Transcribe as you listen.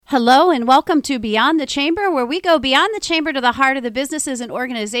Hello and welcome to Beyond the Chamber, where we go beyond the chamber to the heart of the businesses and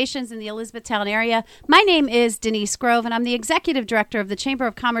organizations in the Elizabethtown area. My name is Denise Grove, and I'm the Executive Director of the Chamber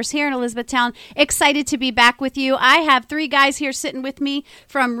of Commerce here in Elizabethtown. Excited to be back with you. I have three guys here sitting with me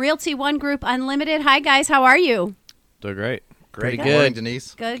from Realty ONE Group Unlimited. Hi, guys. How are you? Doing great. Great. Good. Good morning,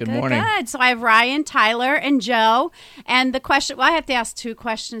 Denise. Good morning. Good. So I have Ryan, Tyler, and Joe. And the question, well, I have to ask two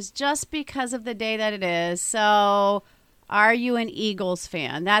questions just because of the day that it is. So... are you an Eagles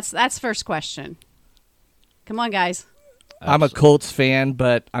fan? That's first question. Come on, guys. I'm a Colts fan,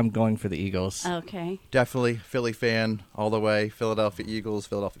 but I'm going for the Eagles. Okay. Definitely Philly fan all the way. Philadelphia Eagles,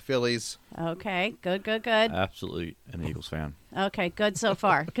 Philadelphia Phillies. Okay. Good. Absolutely an Eagles fan. Okay, good so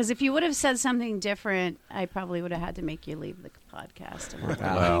far. Because if you would have said something different, I probably would have had to make you leave the podcast.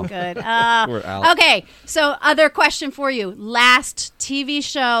 Wow. Good. We're out. Okay, so other question for you. Last TV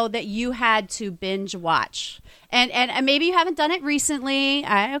show that you had to binge watch. And maybe you haven't done it recently.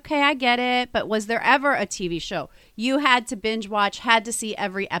 I get it. But was there ever a TV show you had to binge watch, had to see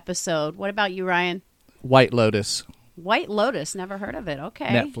every episode? What about you, Ryan? White Lotus. White Lotus. Never heard of it. Okay.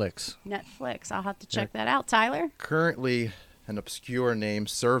 Netflix. I'll have to check that out. Tyler? Currently an obscure name,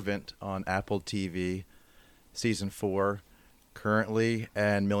 Servant, on Apple TV, Season 4. Currently,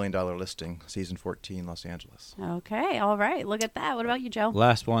 and $1 Million Listing, Season 14, Los Angeles. Okay. All right. Look at that. What about you, Joe?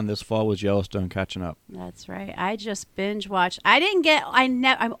 Last one this fall was Yellowstone catching up. That's right. I just binge watched.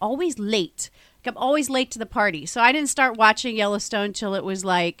 I'm always late. I'm always late to the party. So I didn't start watching Yellowstone till it was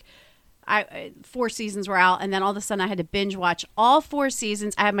like 4 seasons were out, and then all of a sudden I had to binge watch all 4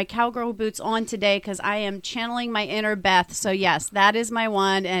 seasons. I have my cowgirl boots on today because I am channeling my inner Beth. So yes, that is my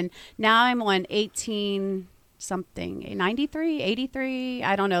one. And now I'm on 18 something, 93, 83.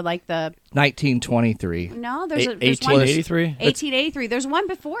 I don't know, like the 1923. No, there's 1883. 1883. There's one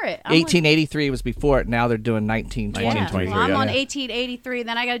before it. 1883 was before it. Now they're doing 1923. Yeah, 1923, well, I'm yeah. on 1883.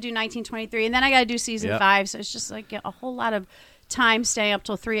 Then I got to do 1923, and then I got to do season 5. So it's just like a whole lot of time staying up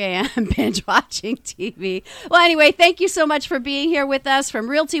till 3 a.m. binge watching TV. Well, anyway, thank you so much for being here with us from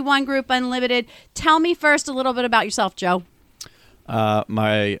Realty ONE Group Unlimited. Tell me first a little bit about yourself, Joe.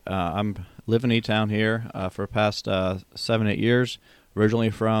 I'm living in E-Town here for the past 7-8 years. Originally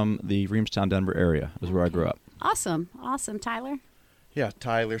from the Reamstown, Denver area is where I grew up. Awesome. Tyler? Yeah,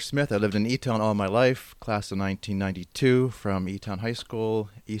 Tyler Smith. I lived in E-Town all my life. Class of 1992 from E-Town High School,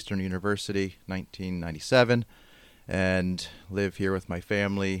 Eastern University, 1997. And live here with my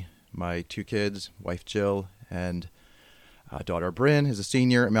family, my 2 kids, wife Jill, and daughter Bryn is a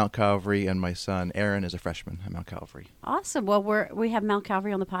senior at Mount Calvary, and my son Aaron is a freshman at Mount Calvary. Awesome. Well, we have Mount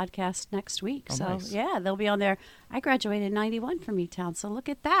Calvary on the podcast next week. Oh, so, nice. Yeah, they'll be on there. I graduated in 91 from E-Town, so look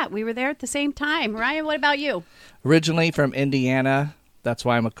at that. We were there at the same time. Ryan, what about you? Originally from Indiana. That's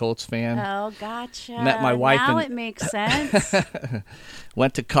why I'm a Colts fan. Oh, gotcha. Met my wife now it makes sense.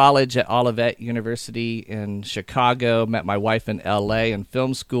 Went to college at Olivet University in Chicago. Met my wife in L.A. in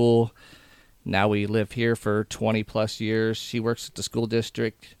film school. Now we live here for 20-plus years. She works at the school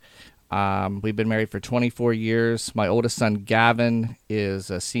district. We've been married for 24 years. My oldest son, Gavin,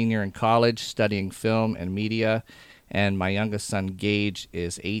 is a senior in college studying film and media. And my youngest son, Gage,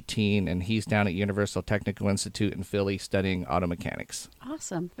 is 18, and he's down at Universal Technical Institute in Philly studying auto mechanics.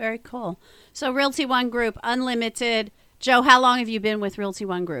 Awesome. Very cool. So Realty ONE Group Unlimited. Joe, how long have you been with Realty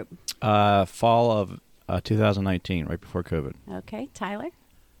ONE Group? Fall of 2019, right before COVID. Okay. Tyler?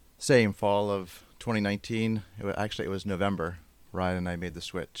 Same, fall of 2019. It was November. Ryan and I made the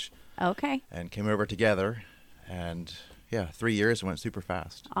switch. Okay. And came over together. And, 3 years went super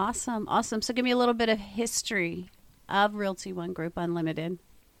fast. Awesome. So give me a little bit of history of Realty ONE Group Unlimited.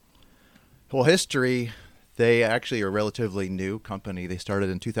 Well, history, they actually are a relatively new company. They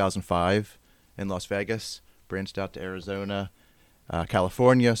started in 2005 in Las Vegas, branched out to Arizona,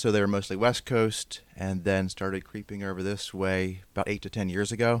 California, so they were mostly West Coast, and then started creeping over this way about 8 to 10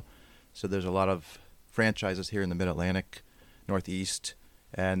 years ago. So there's a lot of franchises here in the Mid-Atlantic, Northeast,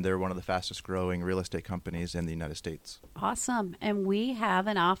 and they're one of the fastest growing real estate companies in the United States. Awesome. And we have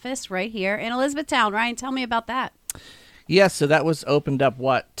an office right here in Elizabethtown. Ryan, tell me about that. Yeah, so that was opened up,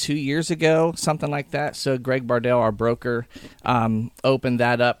 2 years ago, something like that. So Greg Bardell, our broker, opened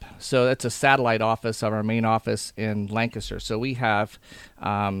that up. So it's a satellite office of our main office in Lancaster. So we have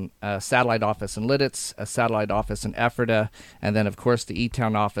a satellite office in Lidditz, a satellite office in Ephrata, and then, of course, the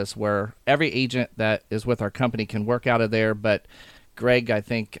E-Town office where every agent that is with our company can work out of there. But Greg, I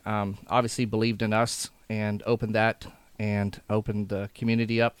think, obviously believed in us and opened that and opened the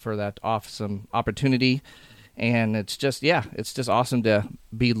community up for that awesome opportunity. And it's just awesome to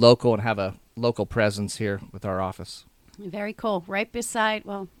be local and have a local presence here with our office. Very cool. Right beside,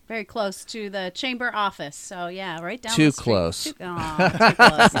 well, very close to the chamber office. So, yeah, right down Too the street. close. Too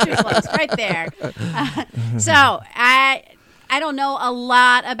close. Too close. Right there. So, I don't know a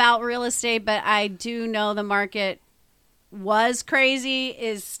lot about real estate, but I do know the market was crazy,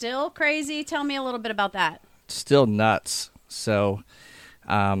 is still crazy. Tell me a little bit about that. Still nuts. So,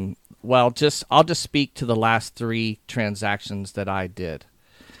 I'll just speak to the last 3 transactions that I did.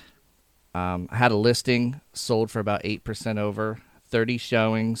 I had a listing sold for about 8% over, 30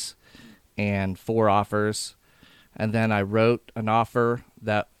 showings, and 4 offers. And then I wrote an offer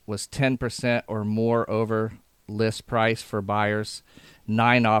that was 10% or more over list price for buyers,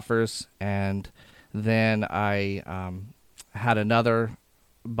 9 offers. And then I had another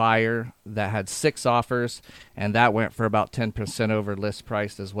buyer that had 6 offers, and that went for about 10% over list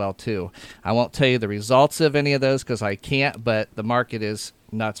price as well too. I won't tell you the results of any of those because I can't, but the market is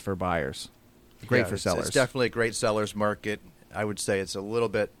nuts for buyers. Great for sellers. It's definitely a great seller's market. I would say it's a little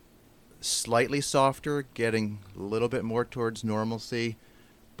bit slightly softer, getting a little bit more towards normalcy,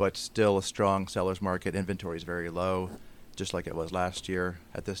 but still a strong seller's market. Inventory is very low, just like it was last year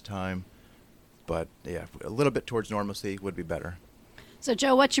at this time. But yeah, a little bit towards normalcy would be better. So,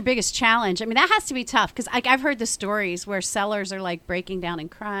 Joe, what's your biggest challenge? I mean, that has to be tough because I've heard the stories where sellers are like breaking down and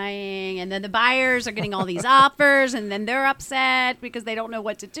crying, and then the buyers are getting all these offers, and then they're upset because they don't know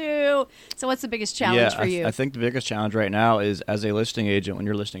what to do. So what's the biggest challenge for you? I think the biggest challenge right now is, as a listing agent, when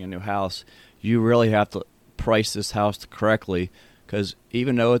you're listing a new house, you really have to price this house correctly because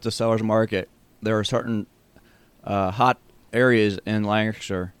even though it's a seller's market, there are certain hot areas in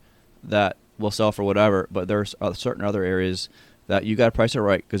Lancaster that will sell for whatever, but there's certain other areas that you got to price it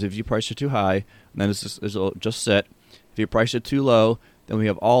right, because if you price it too high, then it'll just sit. If you price it too low, then we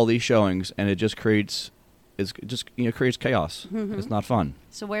have all these showings, and it just creates creates chaos. Mm-hmm. It's not fun.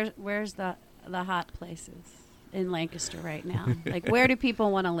 So where's the hot places in Lancaster right now? Like, where do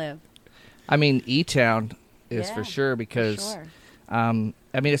people want to live? I mean, E-Town is for sure because, for sure. I mean,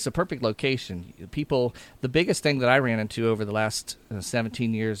 it's a perfect location. People, the biggest thing that I ran into over the last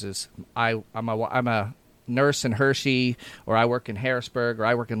 17 years is I'm a nurse in Hershey, or I work in Harrisburg, or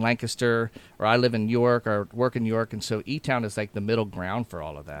I work in Lancaster, or I live in York, or work in York, and so E-Town is like the middle ground for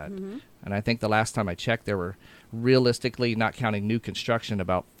all of that. Mm-hmm. And I think the last time I checked, there were realistically, not counting new construction,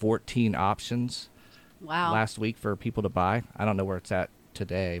 about 14 options last week for people to buy. I don't know where it's at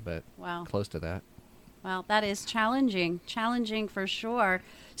today, but close to that. Well, that is challenging for sure.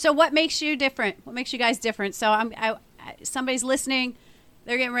 So what makes you different? What makes you guys different? So somebody's listening.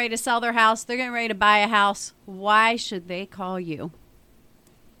 They're getting ready to sell their house. They're getting ready to buy a house. Why should they call you?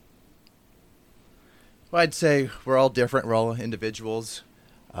 Well, I'd say we're all different. We're all individuals.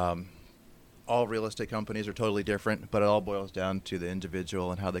 All real estate companies are totally different, but it all boils down to the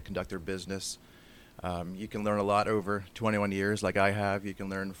individual and how they conduct their business. You can learn a lot over 21 years like I have. You can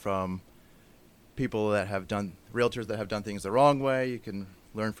learn from people that have done, realtors that have done things the wrong way. You can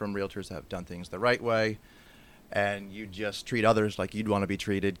learn from realtors that have done things the right way. And you just treat others like you'd want to be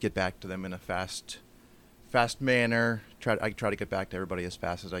treated, get back to them in a fast manner. I try to get back to everybody as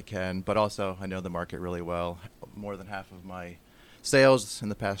fast as I can, but also I know the market really well. More than half of my sales in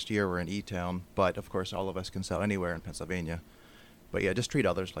the past year were in E-Town, but of course all of us can sell anywhere in Pennsylvania. But yeah, just treat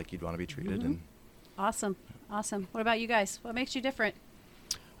others like you'd want to be treated. Mm-hmm. And Awesome. What about you guys? What makes you different?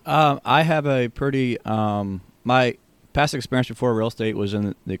 I have a pretty my past experience before real estate was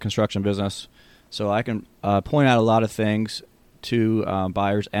in the construction business. So I can point out a lot of things to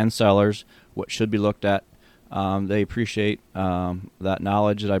buyers and sellers, what should be looked at. They appreciate that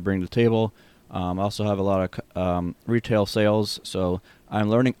knowledge that I bring to the table. I also have a lot of retail sales, so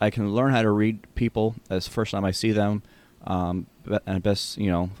I can learn how to read people as first time I see them, and best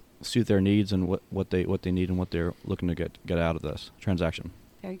suit their needs and what they need and what they're looking to get out of this transaction.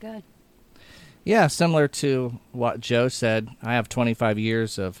 Very good. Yeah, similar to what Joe said, I have 25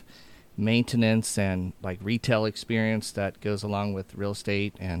 years of maintenance and like retail experience that goes along with real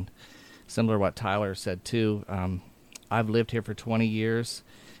estate, and similar to what Tyler said too. I've lived here for 20 years,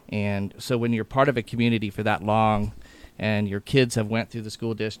 and so when you're part of a community for that long and your kids have went through the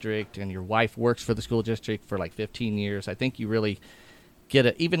school district and your wife works for the school district for like 15 years, I think you really get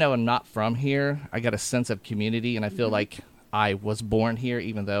it. Even though I'm not from here, I got a sense of community, and I feel like I was born here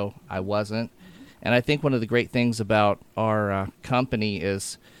even though I wasn't. And I think one of the great things about our company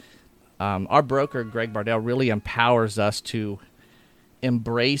is our broker, Greg Bardell, really empowers us to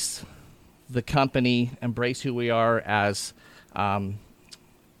embrace the company, embrace who we are as,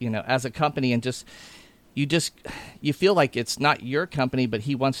 as a company, and you feel like it's not your company, but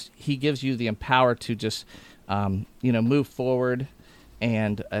he gives you the empower to just, move forward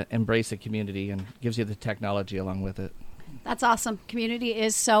and embrace the community, and gives you the technology along with it. That's awesome. Community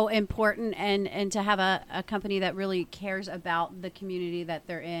is so important, and to have a company that really cares about the community that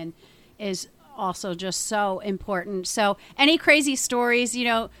they're in is also just so important. So any crazy stories, when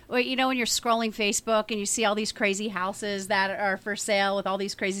you're scrolling Facebook and you see all these crazy houses that are for sale with all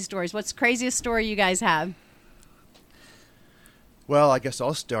these crazy stories, what's the craziest story you guys have? Well, I guess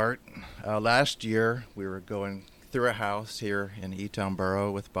I'll start. Last year, we were going through a house here in E-Town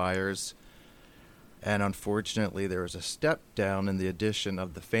Borough with buyers, and unfortunately, there was a step down in the addition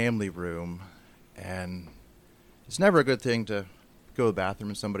of the family room, and it's never a good thing to go to the bathroom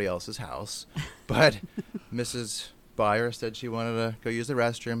in somebody else's house, but Mrs. Buyer said she wanted to go use the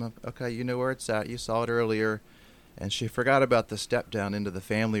restroom. Okay, you know where it's at. You saw it earlier. And she forgot about the step down into the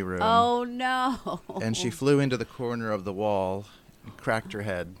family room. Oh, no. And she flew into the corner of the wall and cracked her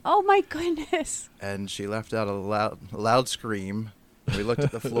head. Oh, my goodness. And she left out a loud scream. We looked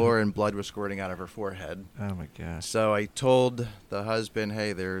at the floor, and blood was squirting out of her forehead. Oh, my gosh. So I told the husband,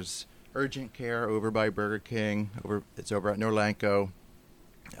 hey, there's urgent care over by Burger King. It's over at Norlanco.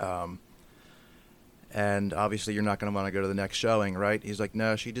 And obviously you're not going to want to go to the next showing, right? He's like,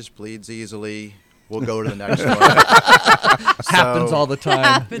 no, she just bleeds easily. We'll go to the next one. Happens all the time.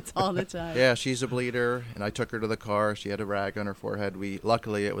 Happens all the time. Yeah, she's a bleeder, and I took her to the car. She had a rag on her forehead.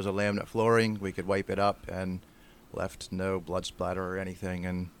 Luckily, it was a laminate flooring. We could wipe it up and left no blood splatter or anything,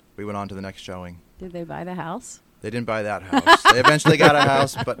 and we went on to the next showing. Did they buy the house? They didn't buy that house. They eventually got a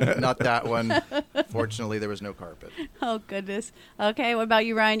house, but not that one. Fortunately, there was no carpet. Oh, goodness. Okay, what about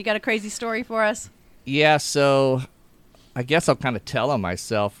you, Ryan? You got a crazy story for us? Yeah, so I guess I'll kind of tell on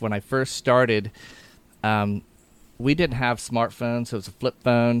myself. When I first started, we didn't have smartphones. It was a flip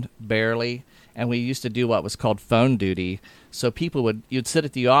phone, barely. And we used to do what was called phone duty. So you'd sit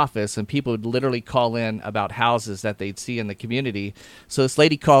at the office, and people would literally call in about houses that they'd see in the community. So this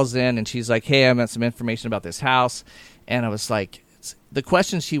lady calls in, and she's like, hey, I want some information about this house. And I was like, the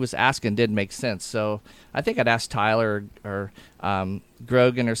questions she was asking didn't make sense. So I think I'd asked Tyler or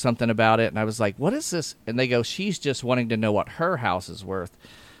Grogan or something about it. And I was like, what is this? And they go, she's just wanting to know what her house is worth.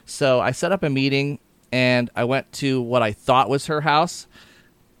 So I set up a meeting, and I went to what I thought was her house.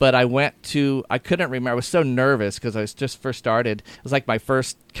 But I couldn't remember. I was so nervous because I was just first started. It was like my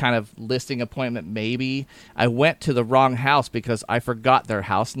first kind of listing appointment, maybe. I went to the wrong house because I forgot their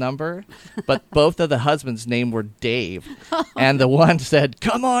house number. But both of the husbands' name were Dave. And the one said,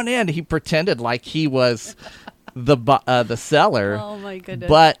 come on in. He pretended like he was the seller. Oh, my goodness.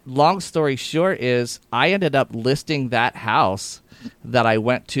 But long story short is I ended up listing that house that I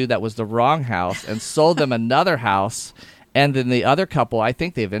went to that was the wrong house and sold them another house. And then the other couple, I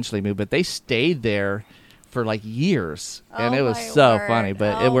think they eventually moved, but they stayed there for like years. And it was so funny,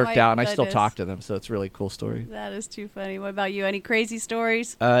 but it worked out, and I still talk to them, so it's a really cool story. That is too funny. What about you? Any crazy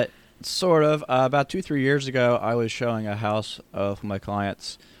stories? Sort of. About 2-3 years ago, I was showing a house of my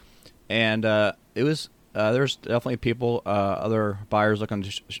clients, and it was there's definitely people, other buyers looking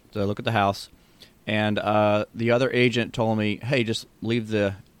to look at the house, and the other agent told me, hey, just leave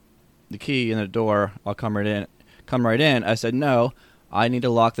the key in the door. I'll come right in. I said, no, I need to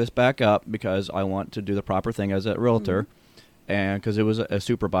lock this back up because I want to do the proper thing as a realtor. Mm-hmm. And because it was a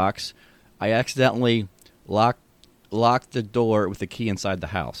super box, I accidentally locked the door with the key inside the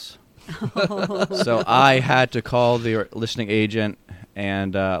house. So I had to call the listing agent,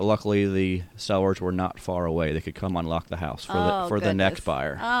 and luckily the sellers were not far away. They could come unlock the house for the next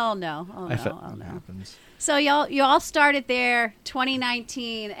buyer. Oh, no. Oh, no. Happens. So you all started there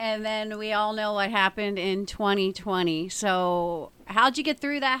 2019, and then we all know what happened in 2020. So how'd you get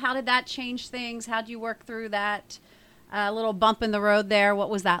through that? How did that change things? How'd you work through that little bump in the road there?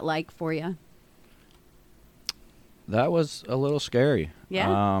 What was that like for you? That was a little scary. Yeah.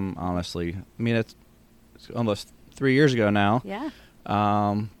 Honestly, I mean it's almost 3 years ago now. Yeah.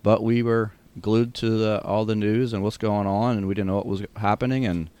 But we were glued to all the news and what's going on, and we didn't know what was happening,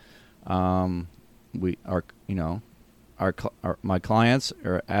 and my clients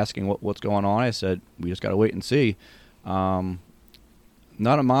are asking what's going on. I said we just got to wait and see. None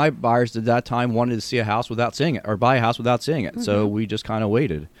of my buyers at that time wanted to see a house without seeing it or buy a house without seeing it. Mm-hmm. So we just kind of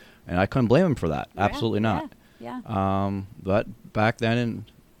waited, and I couldn't blame them for that. Yeah, absolutely not. Yeah. But back then, and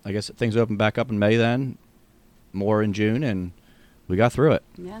I guess things opened back up in May. Then more in June, and we got through it.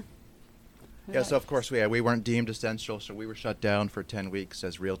 Yeah. Yeah, so of course we weren't deemed essential, so we were shut down for 10 weeks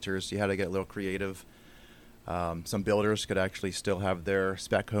as realtors. You had to get a little creative. Some builders could actually still have their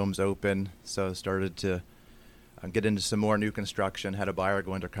spec homes open, so started to get into some more new construction. Had a buyer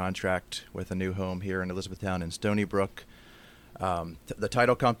go under contract with a new home here in Elizabethtown and Stony Brook. The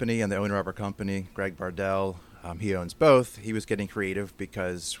title company and the owner of our company, Greg Bardell, he owns both. He was getting creative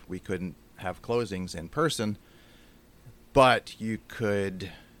because we couldn't have closings in person. but you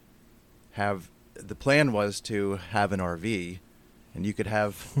could have, the plan was to have an RV, and you could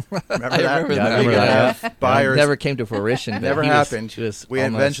have, remember I that? remember You that. could have Yeah. buyers. Never came to fruition. but Never he was happened. just We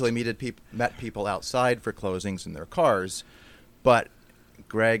almost- eventually met people outside for closings in their cars, but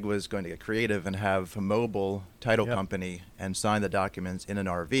Greg was going to get creative and have a mobile title Yep. company and sign the documents in an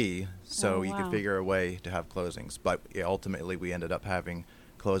RV, so Oh, you wow. could figure a way to have closings. But yeah, ultimately, we ended up having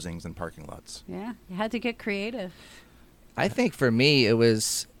closings in parking lots. Yeah, you had to get creative. I think for me,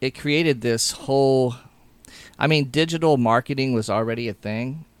 it created this whole, I mean, digital marketing was already a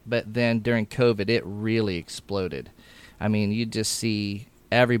thing, but then during COVID, it really exploded. I mean, you just see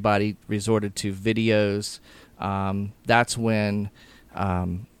everybody resorted to videos. That's when,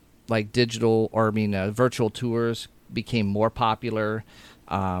 like virtual tours became more popular.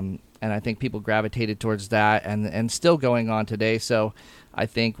 And I think people gravitated towards that and still going on today. So I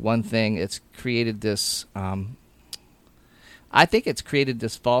think one thing, it's created this,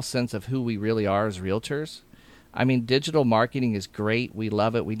 false sense of who we really are as realtors. I mean, digital marketing is great. We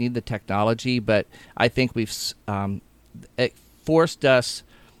love it. We need the technology, but I think it forced us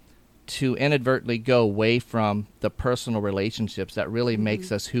to inadvertently go away from the personal relationships that really makes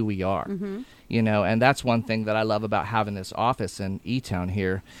us who we are. You know, and that's one thing that I love about having this office in E-Town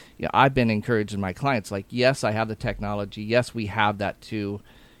here. You know, I've been encouraging my clients, like, yes, I have the technology. Yes, we have that to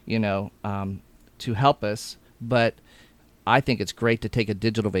help us, but I think it's great to take a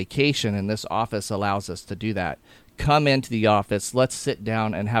digital vacation, and this office allows us to do that. Come into the office, let's sit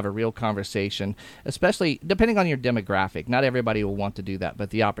down and have a real conversation, especially depending on your demographic. Not everybody will want to do that, but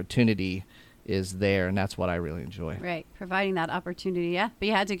the opportunity is there, and that's what I really enjoy. Right, providing that opportunity, yeah. But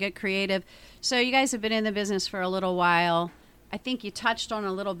you had to get creative. So you guys have been in the business for a little while. I think you touched on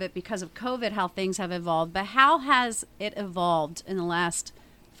a little bit because of COVID how things have evolved, but how has it evolved in the last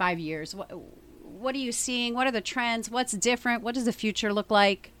 5 years? What are you seeing? What are the trends? What's different? What does the future look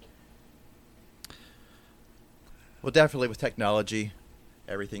like? Well, definitely with technology,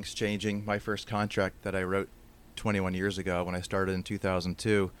 everything's changing. My first contract that I wrote 21 years ago when I started in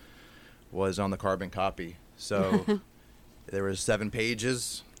 2002 was on the carbon copy. So there was 7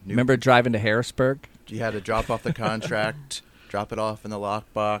 pages. Remember driving to Harrisburg? You had to drop off the contract, drop it off in the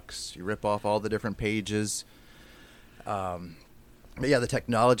lockbox. You rip off all the different pages. But yeah, the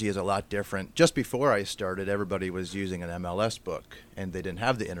technology is a lot different. Just before I started, everybody was using an MLS book, and they didn't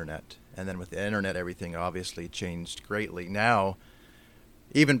have the internet. And then with the internet, everything obviously changed greatly. Now,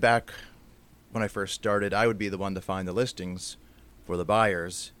 even back when I first started, I would be the one to find the listings for the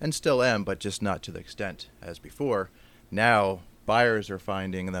buyers, and still am, but just not to the extent as before. Now, buyers are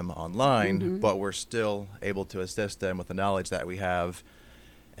finding them online, but we're still able to assist them with the knowledge that we have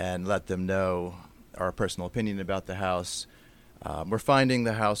and let them know our personal opinion about the house. We're finding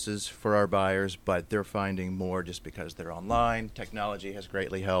the houses for our buyers, but they're finding more just because they're online. Technology has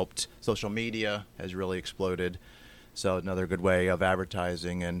greatly helped. Social media has really exploded. So another good way of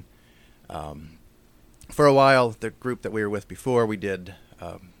advertising. And for a while, the group that we were with before, we did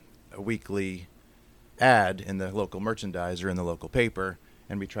a weekly ad in the local merchandiser in the local paper,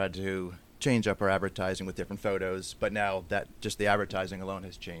 and we tried to change up our advertising with different photos. But now that just the advertising alone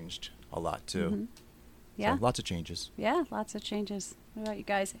has changed a lot too. Yeah. So lots of changes. Yeah, lots of changes. What about you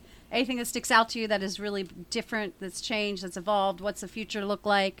guys? Anything that sticks out to you that is really different, that's changed, that's evolved? What's the future look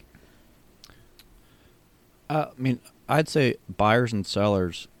like? I mean, I'd say buyers and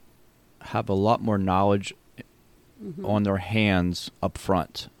sellers have a lot more knowledge on their hands up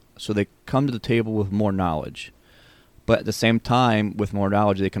front. So they come to the table with more knowledge. But at the same time, with more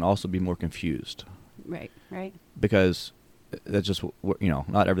knowledge, they can also be more confused. Right. Because that's just,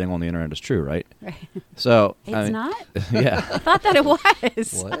 not everything on the internet is true, right? Right. So It's not? Yeah. I thought that it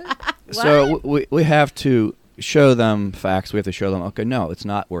was. What? So we have to show them facts. We have to show them, okay, no, it's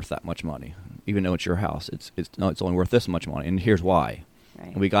not worth that much money, even though it's your house. It's only worth this much money, and here's why. Right.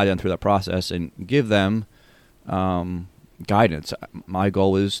 And we guide them through that process and give them guidance. My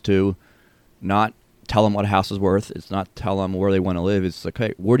goal is to not tell them what a house is worth. It's not tell them where they want to live. It's like,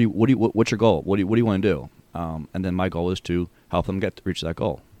 hey, what's your goal? What do you want to do? And then my goal is to help them reach that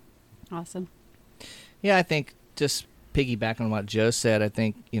goal. Awesome. Yeah, I think just piggybacking on what Joe said, I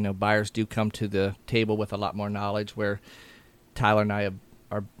think, buyers do come to the table with a lot more knowledge, where Tyler and I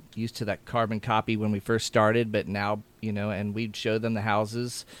are used to that carbon copy when we first started, but now, and we'd show them the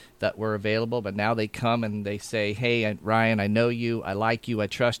houses that were available, but now they come and they say, hey, Ryan, I know you, I like you, I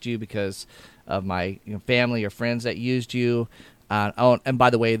trust you because of my family or friends that used you. And by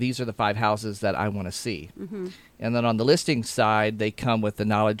the way, these are the 5 houses that I want to see. And then on the listing side, they come with the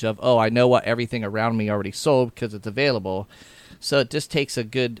knowledge of, I know what everything around me already sold because it's available. So it just takes a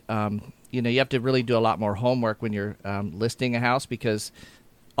good you have to really do a lot more homework when you're listing a house, because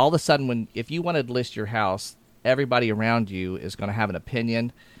all of a sudden, if you wanted to list your house, everybody around you is going to have an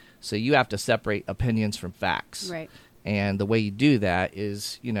opinion. So you have to separate opinions from facts. Right. And the way you do that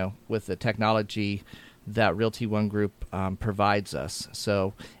is, with the technology that Realty ONE Group provides us.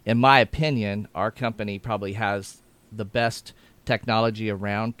 So in my opinion, our company probably has the best technology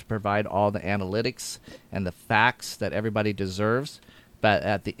around to provide all the analytics and the facts that everybody deserves. But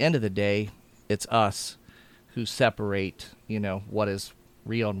at the end of the day, it's us who separate, what is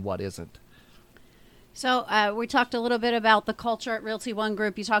real and what isn't. So we talked a little bit about the culture at Realty ONE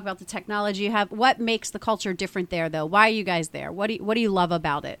Group. You talk about the technology you have. What makes the culture different there, though? Why are you guys there? What do you love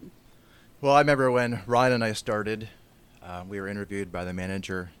about it? Well, I remember when Ryan and I started, we were interviewed by the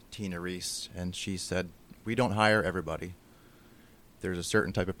manager, Tina Reese, and she said, we don't hire everybody. There's a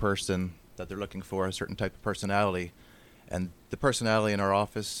certain type of person that they're looking for, a certain type of personality. And the personality in our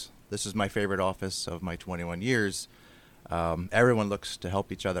office, this is my favorite office of my 21 years. Everyone looks to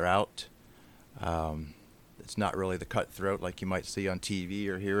help each other out. It's not really the cutthroat like you might see on TV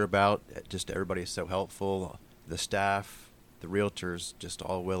or hear about. Just everybody is so helpful. The staff, the realtors, just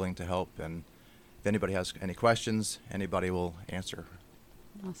all willing to help. And if anybody has any questions, anybody will answer.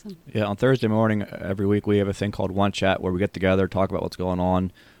 Awesome. Yeah, on Thursday morning every week we have a thing called One Chat where we get together, talk about what's going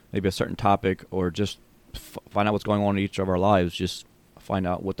on, maybe a certain topic, or just find out what's going on in each of our lives, just find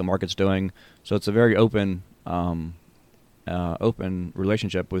out what the market's doing. So it's a very open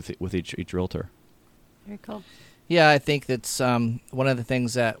relationship with each realtor. Very cool. Yeah, I think that's one of the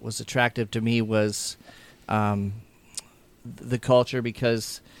things that was attractive to me was the culture,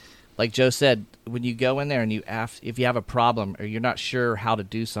 because like Joe said, when you go in there and if you have a problem or you're not sure how to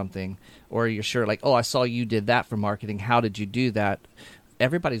do something, or you're sure like, oh, I saw you did that for marketing, how did you do that?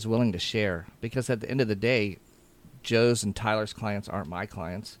 Everybody's willing to share, because at the end of the day, Joe's and Tyler's clients aren't my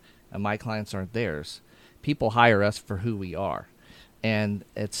clients, and my clients aren't theirs. People hire us for who we are. And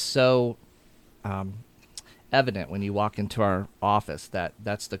it's so evident when you walk into our office that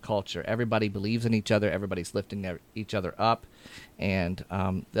that's the culture. Everybody believes in each other. Everybody's lifting each other up. And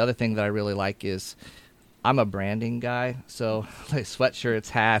the other thing that I really like is I'm a branding guy, so like sweatshirts,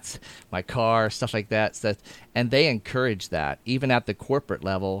 hats, my car, stuff like that. And they encourage that, even at the corporate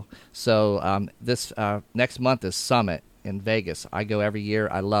level. So this next month is Summit in Vegas. I go every year.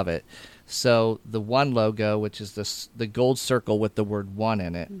 I love it. So the One logo, which is the gold circle with the word One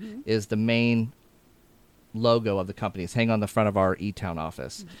in it, mm-hmm. is the main logo of the company. It's hanging on the front of our E-Town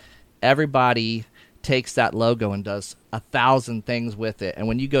office. Mm-hmm. Everybody takes that logo and does 1,000 things with it. And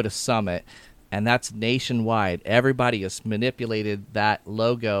when you go to Summit, and that's nationwide, everybody has manipulated that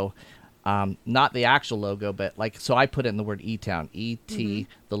logo, not the actual logo, but so I put it in the word E-Town, E-T,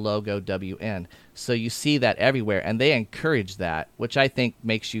 mm-hmm. the logo, W-N. So you see that everywhere, and they encourage that, which I think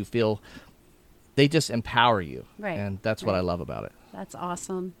makes you feel, they just empower you. Right. And that's what I love about it. That's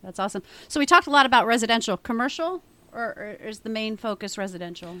awesome. That's awesome. So we talked a lot about residential. Commercial, or is the main focus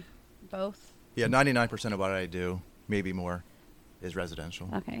residential? Both? Yeah, 99% of what I do, maybe more, is residential.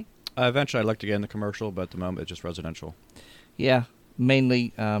 Okay. Eventually I'd like to get into commercial, but at the moment it's just residential. Yeah,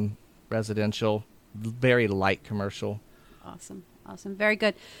 mainly residential, very light commercial. Awesome. Very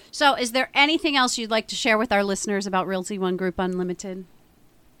good. So is there anything else you'd like to share with our listeners about Realty ONE Group Unlimited?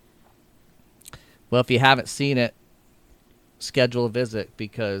 Well, if you haven't seen it, schedule a visit,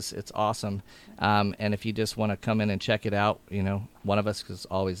 because it's awesome. And if you just want to come in and check it out, one of us is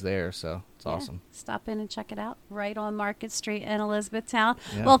always there, so it's awesome. Stop in and check it out right on Market Street in Elizabethtown.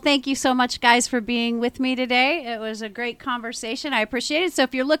 Yeah. Well, thank you so much, guys, for being with me today. It was a great conversation. I appreciate it. So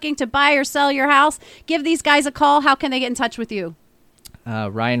if you're looking to buy or sell your house, give these guys a call. How can they get in touch with you?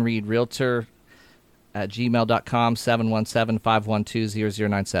 Ryan Reed, Realtor at gmail.com,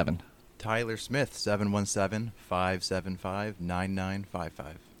 717-512-0097. Tyler Smith,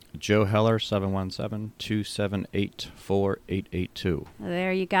 717-575-9955. Joe Heller, 717-278-4882.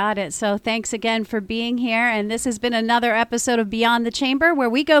 There you got it. So thanks again for being here. And this has been another episode of Beyond the Chamber, where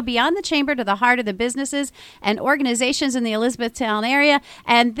we go beyond the chamber to the heart of the businesses and organizations in the Elizabethtown area.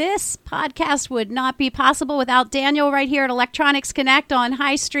 And this podcast would not be possible without Daniel right here at Electronics Connect on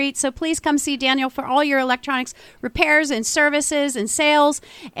High Street. So please come see Daniel for all your electronics repairs and services and sales.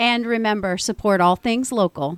 And remember, support all things local.